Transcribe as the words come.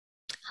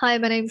Hi,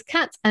 my name's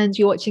Kat, and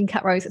you're watching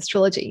Kat Rose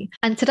Astrology.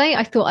 And today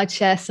I thought I'd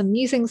share some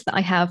musings that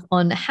I have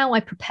on how I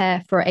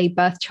prepare for a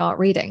birth chart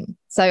reading.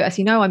 So, as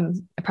you know,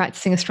 I'm a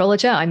practicing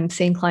astrologer. I'm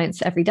seeing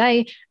clients every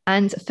day.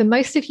 And for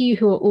most of you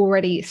who are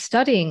already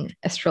studying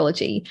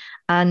astrology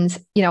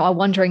and, are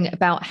wondering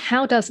about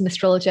how does an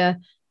astrologer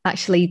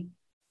actually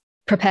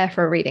prepare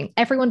for a reading?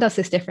 Everyone does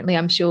this differently,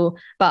 I'm sure.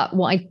 But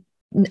what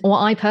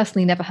I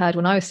personally never heard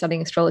when I was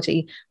studying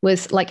astrology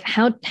was like,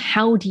 how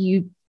do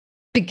you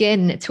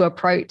begin to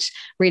approach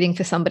reading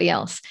for somebody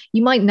else?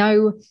 You might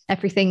know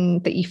everything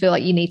that you feel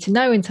like you need to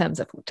know in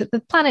terms of what do the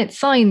planets,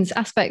 signs,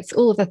 aspects,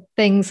 all of the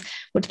things,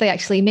 what do they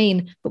actually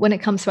mean? But when it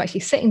comes to actually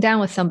sitting down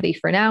with somebody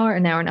for an hour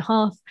and a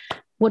half,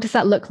 what does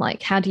that look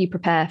like? How do you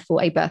prepare for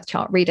a birth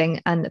chart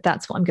reading? And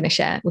that's what I'm going to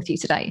share with you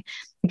today.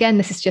 Again,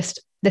 this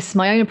is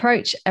my own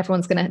approach.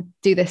 Everyone's going to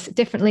do this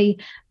differently,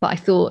 but I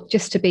thought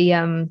just to be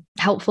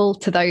helpful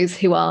to those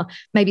who are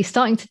maybe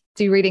starting to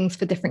do readings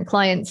for different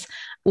clients,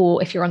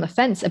 or if you're on the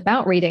fence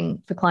about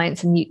reading for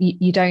clients and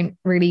you don't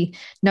really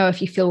know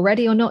if you feel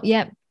ready or not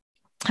yet.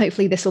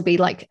 Hopefully this will be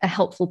like a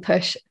helpful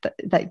push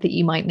that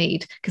you might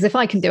need, because if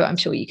I can do it, I'm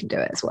sure you can do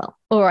it as well.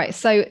 All right,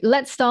 so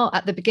let's start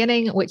at the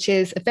beginning, which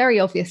is a very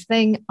obvious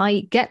thing.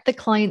 I get the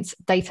client's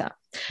data.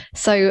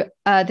 So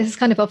this is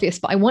kind of obvious,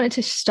 but I wanted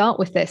to start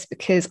with this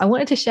because I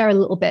wanted to share a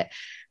little bit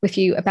with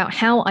you about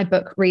how I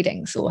book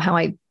readings or how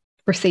I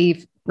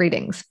receive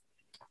readings.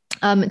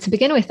 To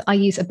begin with, I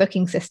use a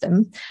booking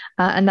system,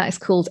 and that is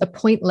called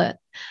Appointlet.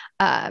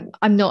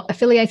 I'm not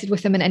affiliated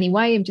with them in any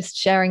way. I'm just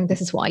sharing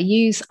this is what I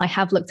use. I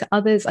have looked at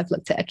others. I've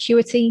looked at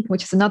Acuity,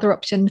 which is another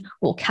option,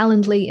 or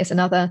Calendly is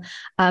another.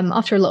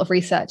 After a lot of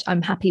research,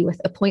 I'm happy with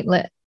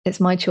Appointlet. It's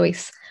my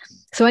choice.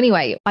 So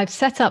anyway, I've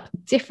set up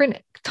different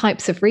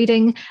types of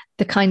reading,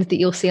 the kind that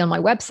you'll see on my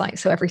website.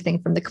 So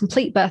everything from the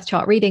complete birth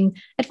chart reading,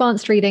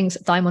 advanced readings,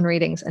 diamond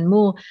readings, and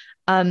more,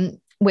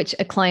 which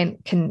a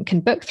client can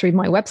book through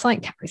my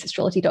website,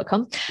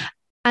 catroseastrology.com.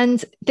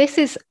 And this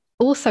is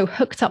also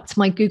hooked up to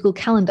my Google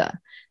Calendar.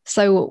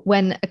 So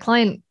when a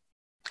client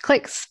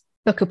clicks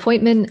book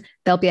appointment,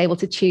 they'll be able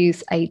to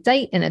choose a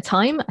date and a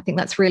time. I think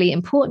that's really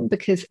important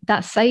because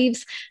that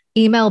saves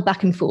email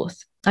back and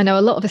forth. I know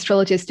a lot of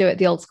astrologers do it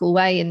the old school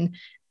way and,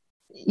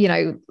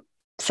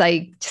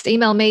 say, just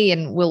email me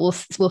and we'll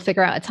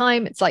figure out a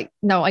time. It's like,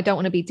 no, I don't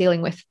want to be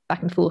dealing with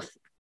back and forth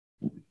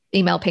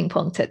email ping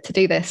pong to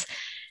do this.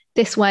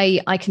 This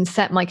way I can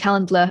set my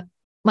calendar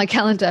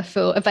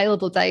for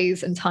available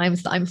days and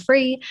times that I'm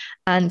free,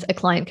 and a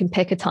client can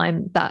pick a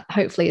time that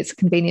hopefully is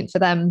convenient for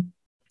them.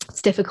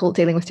 It's difficult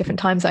dealing with different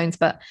time zones,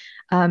 but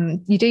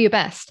you do your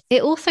best.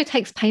 It also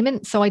takes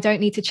payment, so I don't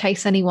need to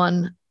chase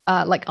anyone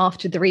like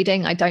after the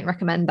reading. I don't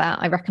recommend that.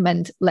 I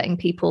recommend letting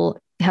people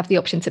have the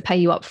option to pay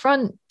you up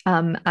front,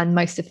 and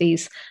most of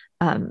these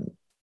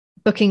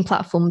booking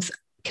platforms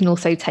can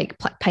also take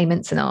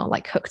payments and are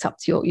like hooked up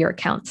to your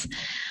accounts.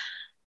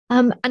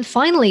 And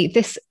finally,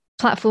 this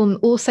platform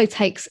also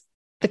takes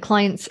the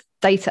client's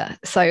data.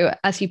 So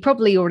as you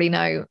probably already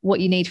know, what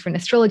you need for an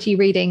astrology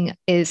reading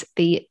is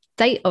the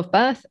date of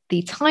birth,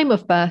 the time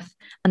of birth,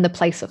 and the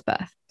place of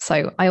birth.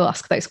 So I will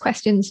ask those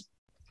questions.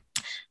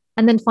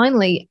 And then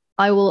finally,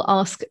 I will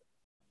ask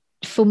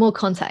for more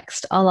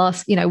context. I'll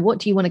ask, what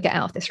do you want to get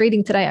out of this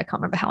reading today? I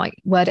can't remember how I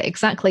word it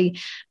exactly,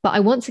 but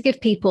I want to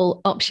give people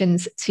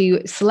options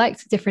to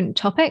select different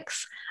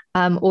topics,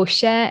 or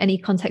share any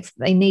context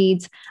that they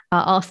need,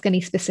 ask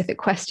any specific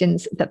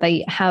questions that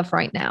they have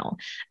right now.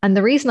 And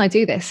the reason I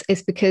do this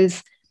is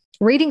because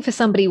reading for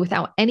somebody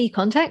without any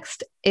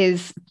context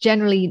is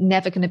generally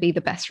never going to be the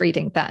best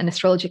reading that an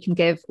astrologer can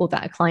give or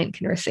that a client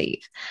can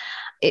receive.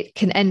 It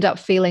can end up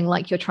feeling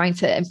like you're trying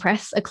to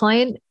impress a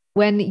client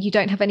when you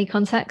don't have any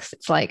context.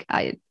 It's like,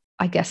 I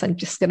guess I'm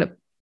just going to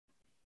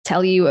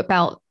tell you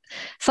about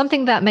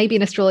something that maybe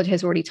an astrologer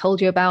has already told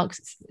you about,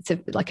 because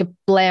it's like a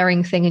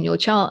blaring thing in your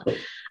chart.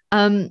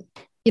 And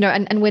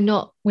we're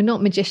not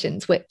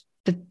magicians.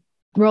 The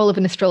role of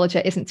an astrologer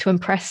isn't to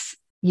impress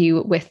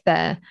you with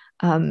their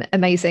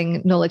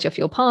amazing knowledge of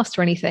your past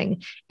or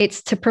anything.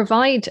 It's to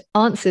provide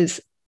answers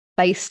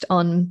based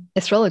on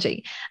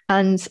astrology.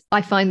 And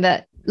I find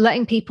that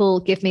letting people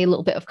give me a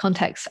little bit of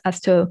context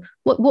as to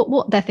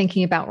what they're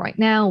thinking about right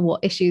now,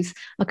 what issues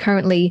are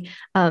currently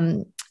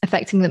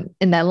affecting them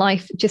in their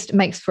life, just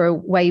makes for a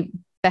way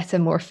better,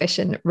 more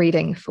efficient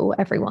reading for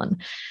everyone.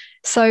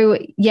 So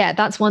yeah,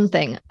 that's one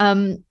thing.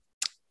 The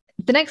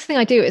next thing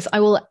I do is I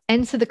will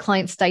enter the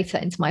client's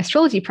data into my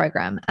astrology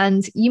program.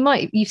 And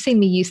you've seen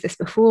me use this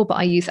before, but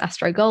I use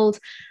AstroGold.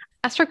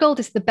 AstroGold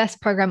is the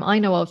best program I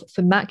know of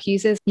for Mac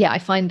users. Yeah, I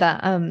find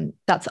that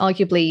that's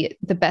arguably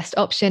the best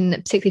option,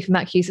 particularly for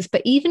Mac users,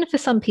 but even for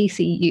some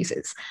PC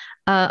users,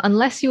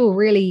 unless you're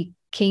really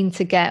keen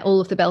to get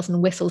all of the bells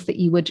and whistles that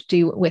you would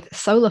do with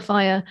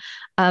SolarFire,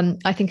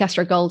 I think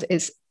AstroGold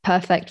is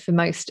perfect for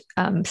most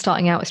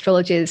starting out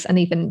astrologers and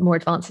even more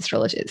advanced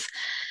astrologers.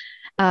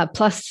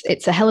 Plus,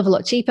 it's a hell of a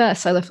lot cheaper.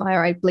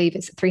 SolarFire, I believe,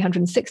 is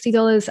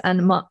 $360,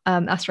 and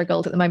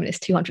AstroGold at the moment is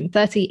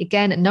 $230.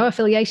 Again, no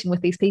affiliation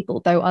with these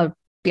people, though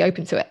be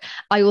open to it.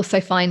 I also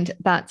find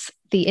that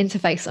the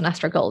interface on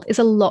AstroGold is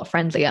a lot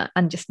friendlier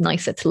and just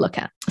nicer to look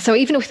at. So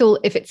even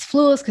if it's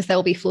flaws, because there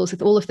will be flaws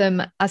with all of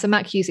them, as a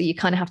Mac user, you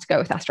kind of have to go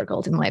with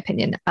AstroGold, in my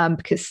opinion,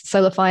 because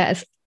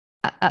SolarFire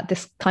at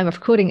this time of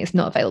recording is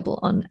not available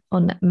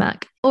on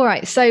Mac. All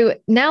right, so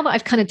now that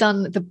I've kind of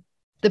done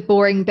the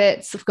boring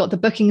bits, I've got the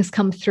bookings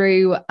come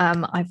through,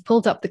 I've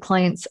pulled up the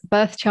client's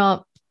birth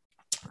chart.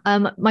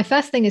 My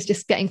first thing is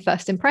just getting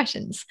first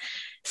impressions.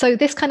 So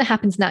this kind of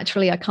happens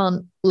naturally. I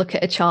can't look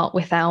at a chart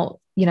without,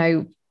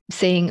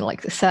 seeing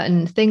like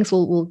certain things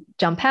will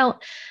jump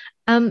out.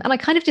 And I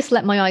kind of just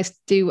let my eyes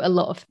do a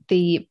lot of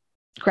the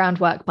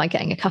groundwork by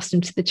getting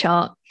accustomed to the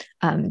chart,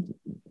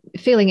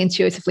 feeling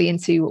intuitively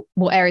into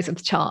what areas of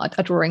the chart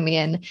are drawing me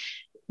in.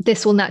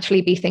 This will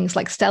naturally be things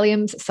like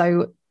stelliums,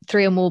 so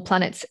 3 or more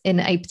planets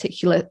in a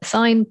particular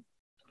sign.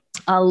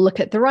 I'll look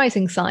at the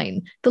rising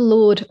sign, the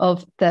lord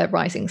of the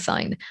rising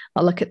sign.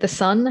 I'll look at the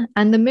sun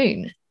and the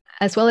moon,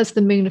 as well as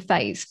the moon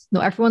phase.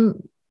 Not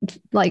everyone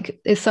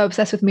is so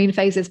obsessed with moon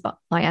phases, but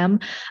I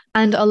am.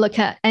 And I'll look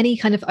at any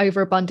kind of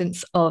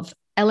overabundance of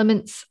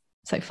elements,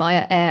 so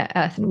fire, air,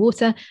 earth, and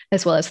water,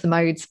 as well as the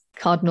modes,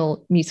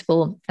 cardinal,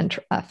 mutable, and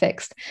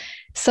fixed.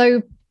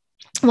 So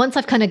once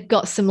I've kind of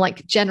got some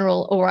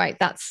general, all right,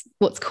 that's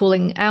what's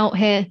calling out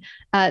here,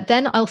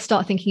 then I'll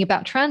start thinking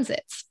about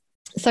transits.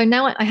 So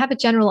now I have a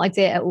general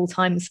idea at all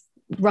times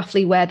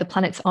roughly where the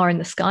planets are in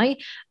the sky.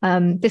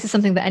 This is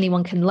something that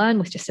anyone can learn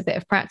with just a bit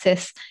of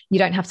practice. You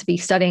don't have to be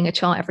studying a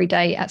chart every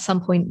day. At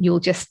some point, you'll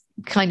just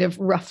kind of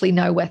roughly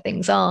know where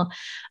things are.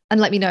 And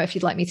let me know if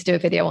you'd like me to do a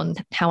video on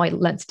how I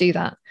learned to do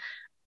that.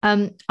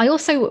 I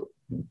also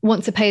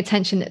want to pay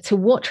attention to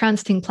what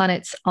transiting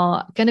planets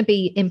are going to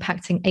be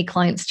impacting a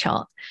client's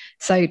chart.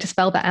 So to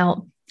spell that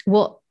out,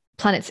 what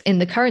planets in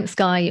the current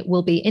sky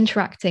will be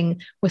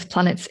interacting with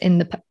planets in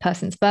the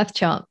person's birth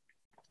chart.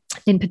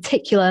 In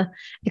particular,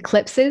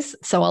 eclipses.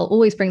 So I'll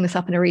always bring this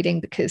up in a reading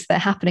because they're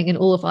happening in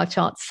all of our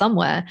charts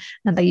somewhere,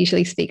 and they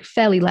usually speak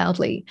fairly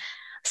loudly.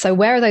 So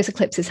where are those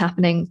eclipses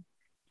happening?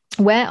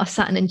 Where are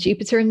Saturn and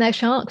Jupiter in their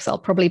chart? Because I'll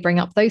probably bring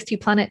up those 2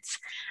 planets.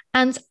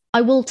 And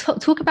I will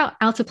talk about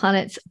outer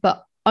planets,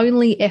 but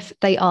only if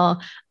they are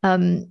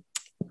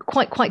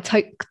quite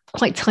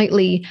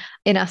tightly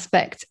in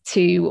aspect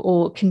to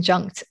or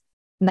conjunct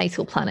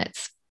natal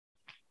planets.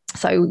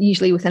 So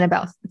usually within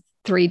about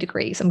 3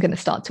 degrees, I'm going to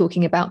start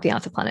talking about the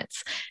outer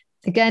planets.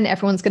 Again,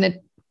 everyone's going to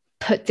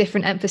put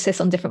different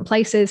emphasis on different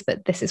places,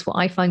 but this is what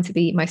I find to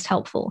be most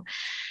helpful.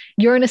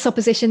 Uranus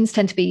oppositions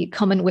tend to be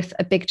common with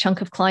a big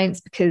chunk of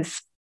clients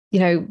because,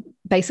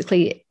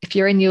 basically, if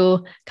you're in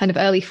your kind of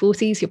early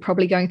 40s, you're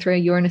probably going through a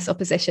Uranus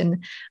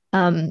opposition. So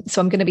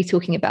I'm going to be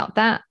talking about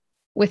that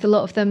with a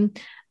lot of them.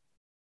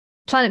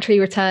 Planetary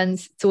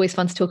returns, it's always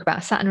fun to talk about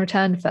a Saturn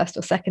return, first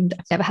or second.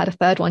 I've never had a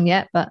third one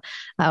yet, but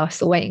I'm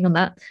still waiting on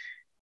that.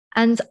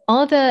 And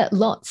are the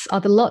lots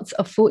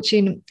of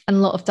fortune and a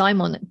lot of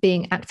daimon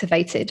being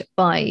activated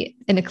by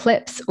an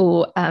eclipse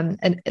or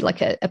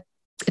a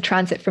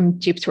transit from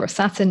Jupiter or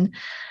Saturn?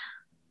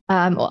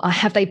 Or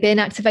have they been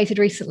activated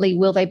recently?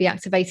 Will they be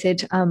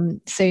activated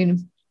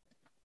soon?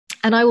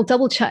 And I will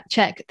double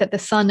check that the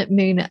sun,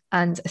 moon,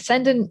 and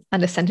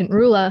ascendant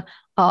ruler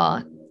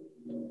are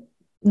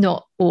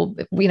not, or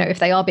if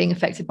they are being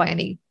affected by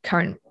any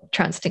current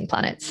transiting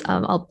planets.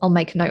 I'll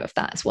make a note of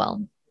that as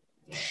well.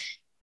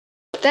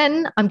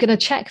 Then I'm going to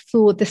check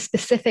for the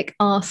specific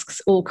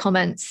asks or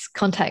comments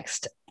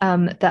context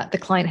that the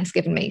client has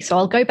given me. So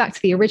I'll go back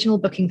to the original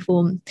booking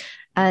form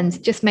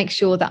and just make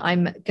sure that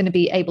I'm going to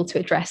be able to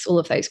address all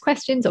of those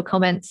questions or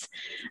comments.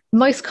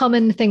 Most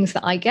common things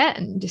that I get,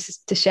 and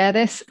just to share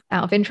this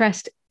out of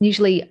interest,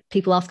 usually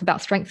people ask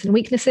about strengths and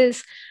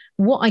weaknesses,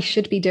 what I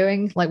should be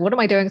doing, like what am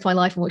I doing with my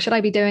life and what should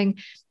I be doing?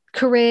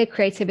 Career,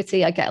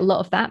 creativity, I get a lot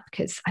of that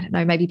because, I don't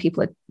know, maybe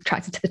people are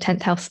attracted to the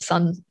 10th house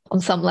sun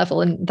on some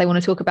level and they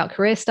want to talk about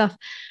career stuff.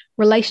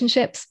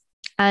 Relationships,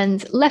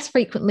 and less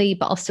frequently,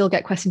 but I'll still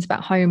get questions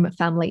about home,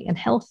 family, and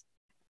health.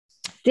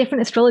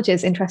 Different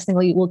astrologers,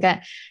 interestingly, will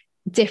get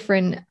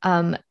different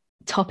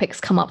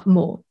topics come up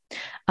more.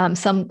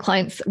 Some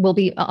clients will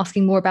be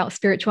asking more about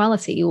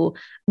spirituality, or,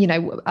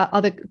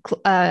 other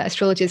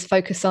astrologers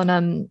focus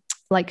on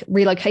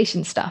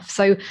relocation stuff.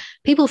 So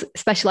people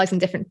specialize in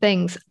different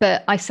things,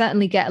 but I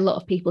certainly get a lot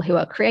of people who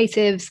are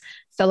creatives,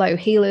 fellow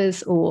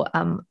healers, or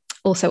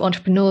also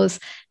entrepreneurs,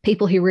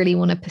 people who really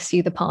want to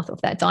pursue the path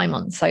of their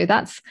daimon. So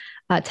that's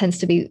tends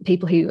to be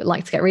people who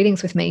like to get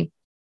readings with me.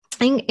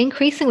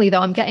 Increasingly,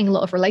 though, I'm getting a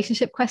lot of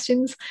relationship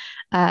questions,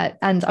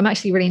 and I'm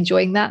actually really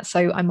enjoying that.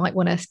 So I might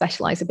want to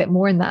specialize a bit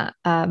more in that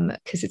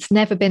because it's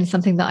never been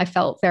something that I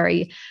felt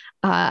very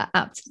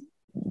apt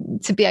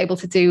to be able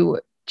to do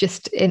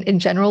just in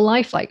general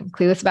life. Like, I'm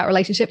clueless about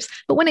relationships,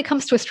 but when it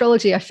comes to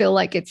astrology, I feel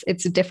like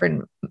it's a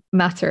different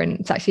matter,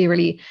 and it's actually a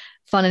really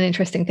fun and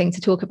interesting thing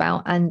to talk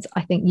about, and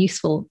I think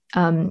useful.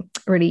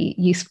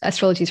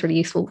 Astrology is really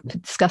useful for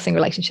discussing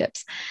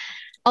relationships.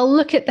 I'll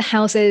look at the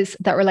houses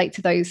that relate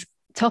to those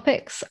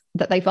topics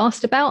that they've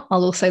asked about.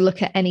 I'll also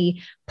look at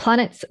any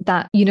planets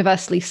that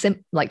universally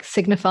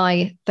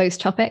signify those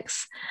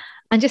topics.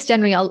 And just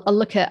generally, I'll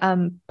look at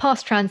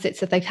past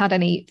transits if they've had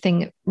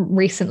anything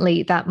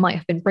recently that might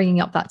have been bringing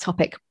up that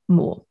topic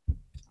more.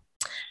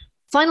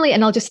 Finally,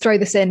 and I'll just throw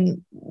this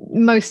in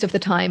most of the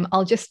time,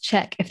 I'll just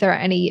check if there are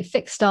any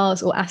fixed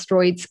stars or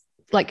asteroids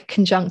like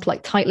conjunct,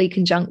 like tightly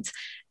conjunct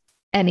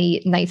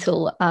any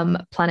natal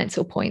planets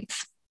or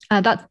points.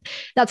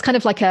 That's kind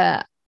of like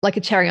a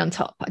cherry on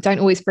top. I don't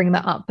always bring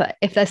that up, but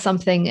if there's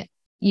something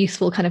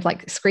useful, kind of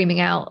like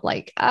screaming out,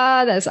 like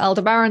there's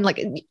Aldebaran,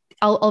 like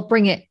I'll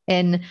bring it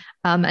in,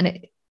 and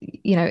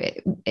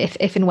it,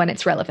 if and when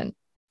it's relevant.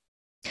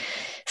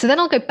 So then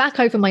I'll go back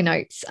over my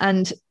notes,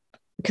 and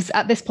because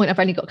at this point I've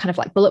only got kind of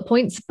like bullet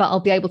points, but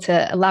I'll be able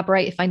to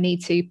elaborate if I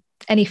need to,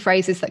 any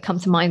phrases that come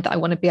to mind that I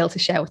want to be able to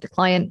share with the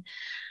client.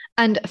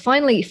 And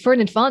finally, for an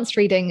advanced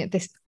reading,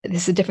 this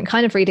is a different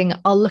kind of reading.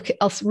 I'll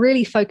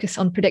really focus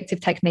on predictive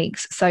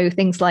techniques. So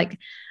things like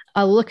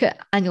I'll look at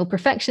annual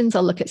perfections,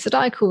 I'll look at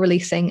zodiacal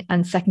releasing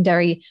and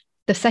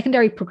the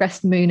secondary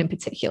progressed moon in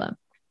particular,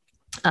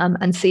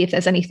 and see if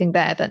there's anything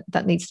there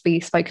that needs to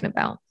be spoken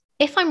about.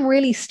 If I'm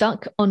really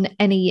stuck on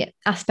any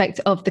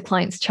aspect of the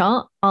client's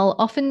chart, I'll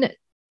often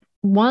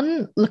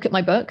look at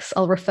my books.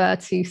 I'll refer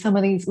to some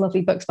of these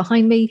lovely books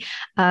behind me.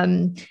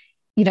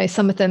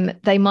 Some of them,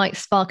 they might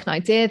spark an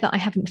idea that I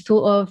haven't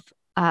thought of.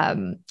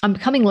 I'm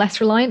becoming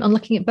less reliant on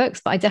looking at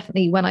books, but I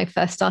definitely, when I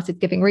first started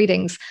giving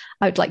readings,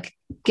 I would like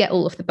get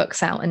all of the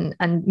books out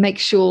and make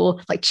sure,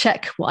 like,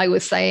 check what I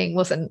was saying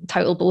wasn't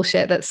total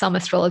bullshit, that some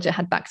astrologer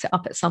had backed it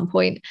up at some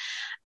point.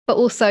 But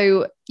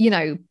also,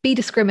 be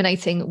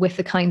discriminating with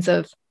the kinds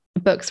of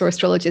books or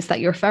astrologers that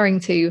you're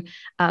referring to.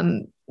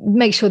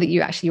 Make sure that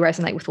you actually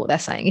resonate with what they're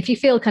saying. If you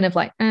feel kind of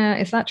like,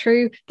 is that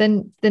true?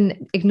 Then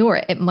ignore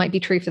it. It might be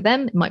true for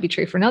them. It might be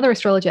true for another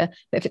astrologer.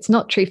 But if it's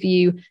not true for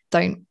you,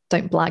 don't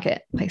blag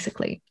it,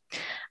 basically.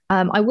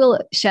 I will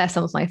share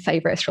some of my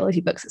favorite astrology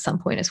books at some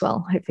point as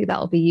well. Hopefully that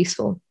will be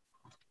useful.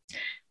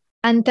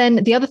 And then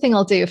the other thing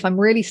I'll do if I'm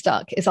really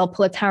stuck is I'll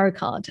pull a tarot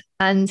card.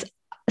 And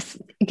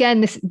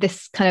again,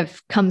 this kind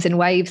of comes in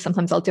waves.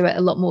 Sometimes I'll do it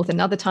a lot more than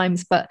other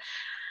times, but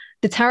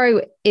the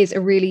tarot is a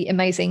really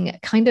amazing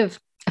kind of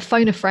a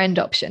phone a friend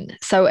option.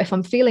 So if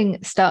I'm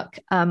feeling stuck,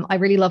 I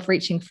really love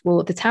reaching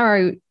for the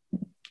tarot,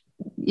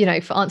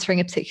 for answering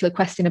a particular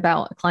question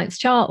about a client's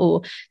chart,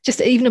 or just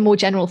even a more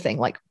general thing,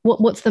 like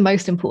what's the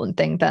most important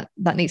thing that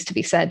needs to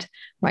be said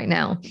right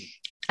now.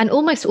 And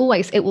almost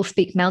always it will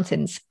speak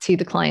mountains to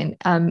the client,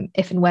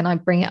 if and when I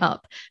bring it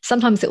up.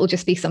 Sometimes it will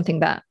just be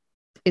something that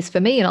is for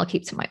me and I'll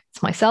keep to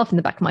myself in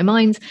the back of my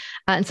mind.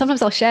 And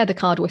sometimes I'll share the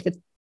card with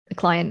the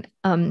client.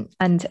 And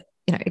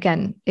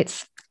again,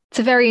 it's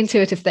a very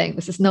intuitive thing.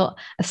 This is not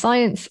a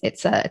science.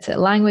 It's a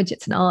language.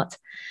 It's an art.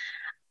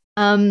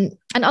 And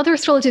other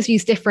astrologers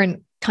use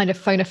different kind of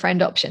phone a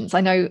friend options.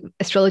 I know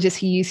astrologers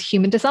who use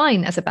human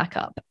design as a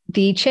backup,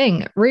 the I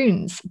Ching,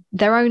 runes,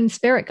 their own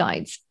spirit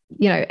guides.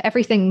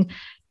 Everything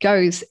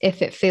goes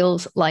if it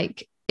feels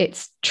like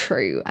it's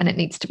true and it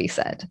needs to be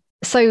said.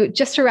 So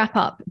just to wrap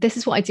up, this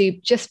is what I do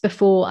just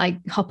before I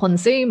hop on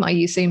Zoom. I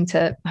use Zoom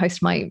to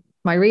host my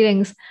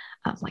readings,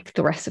 like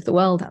the rest of the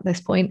world at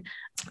this point.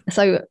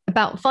 So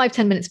about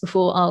 5-10 minutes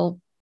before I'll,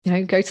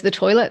 go to the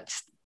toilet,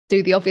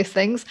 do the obvious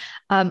things.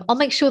 I'll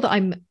make sure that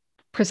I'm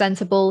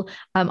presentable.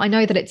 I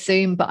know that it's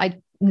Zoom, but I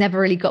never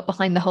really got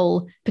behind the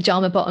whole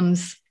pajama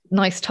bottoms,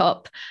 nice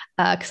top,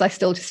 because I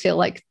still just feel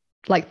like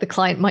the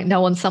client might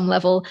know on some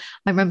level.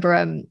 I remember,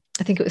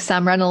 I think it was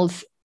Sam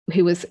Reynolds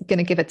who was going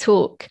to give a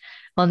talk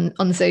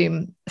on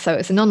Zoom. So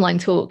it's an online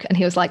talk. And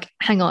he was like,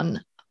 hang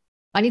on,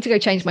 I need to go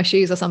change my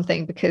shoes or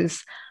something,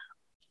 because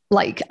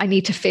like I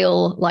need to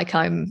feel like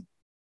I'm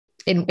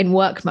in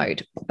work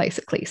mode,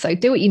 basically. So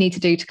do what you need to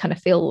do to kind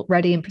of feel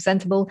ready and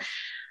presentable.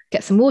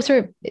 Get some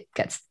water. It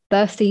gets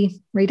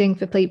thirsty reading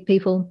for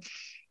people.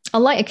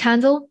 I'll light a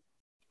candle.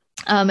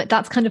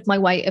 That's kind of my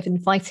way of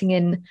inviting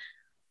in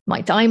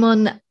my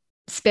daimon,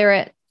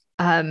 spirit,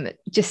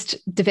 just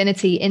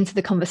divinity into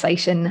the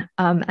conversation,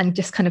 and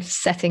just kind of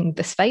setting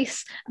the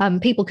space.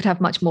 People could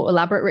have much more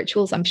elaborate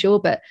rituals, I'm sure,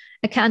 but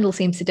a candle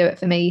seems to do it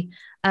for me.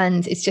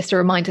 And it's just a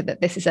reminder that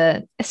this is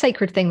a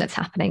sacred thing that's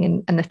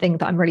happening, and the thing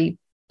that I'm really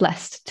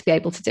blessed to be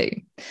able to do.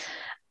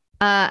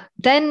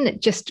 Then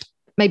just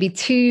maybe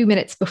 2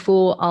 minutes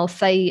before, I'll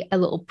say a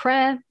little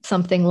prayer,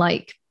 something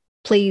like,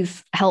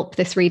 please help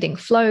this reading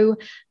flow.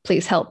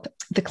 Please help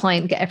the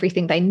client get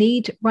everything they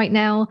need right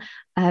now.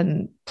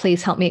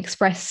 Please help me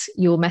express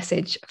your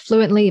message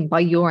fluently. And by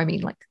your, I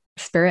mean like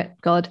spirit,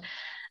 God.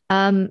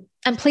 And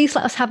please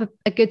let us have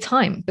a good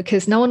time,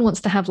 because no one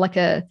wants to have like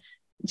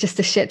just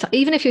a shit time.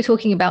 Even if you're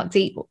talking about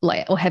deep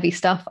or heavy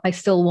stuff, I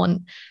still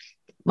want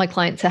my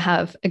client to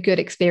have a good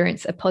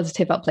experience, a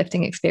positive,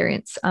 uplifting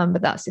experience.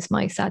 But that's just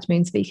my Sag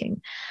moon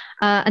speaking.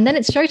 And then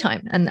it's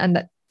showtime, and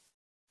that,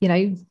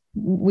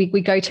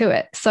 we go to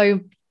it.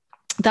 So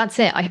that's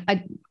it.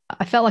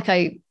 I felt like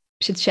I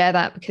should share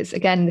that, because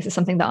again, this is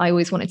something that I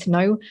always wanted to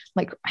know,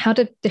 like, how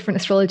do different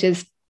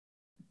astrologers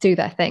do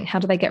their thing? How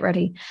do they get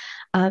ready?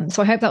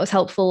 So I hope that was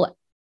helpful.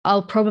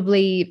 I'll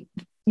probably,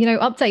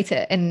 update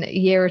it in a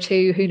year or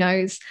two, who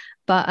knows?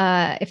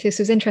 But if this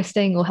was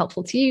interesting or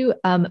helpful to you,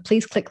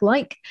 please click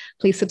like.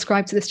 Please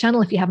subscribe to this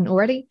channel if you haven't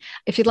already.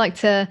 If you'd like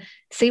to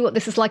see what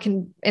this is like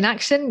in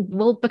action,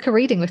 we'll book a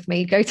reading with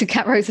me. Go to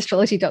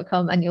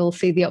catroseastrology.com and you'll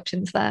see the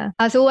options there.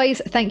 As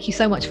always, thank you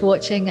so much for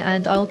watching,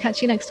 and I'll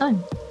catch you next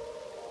time.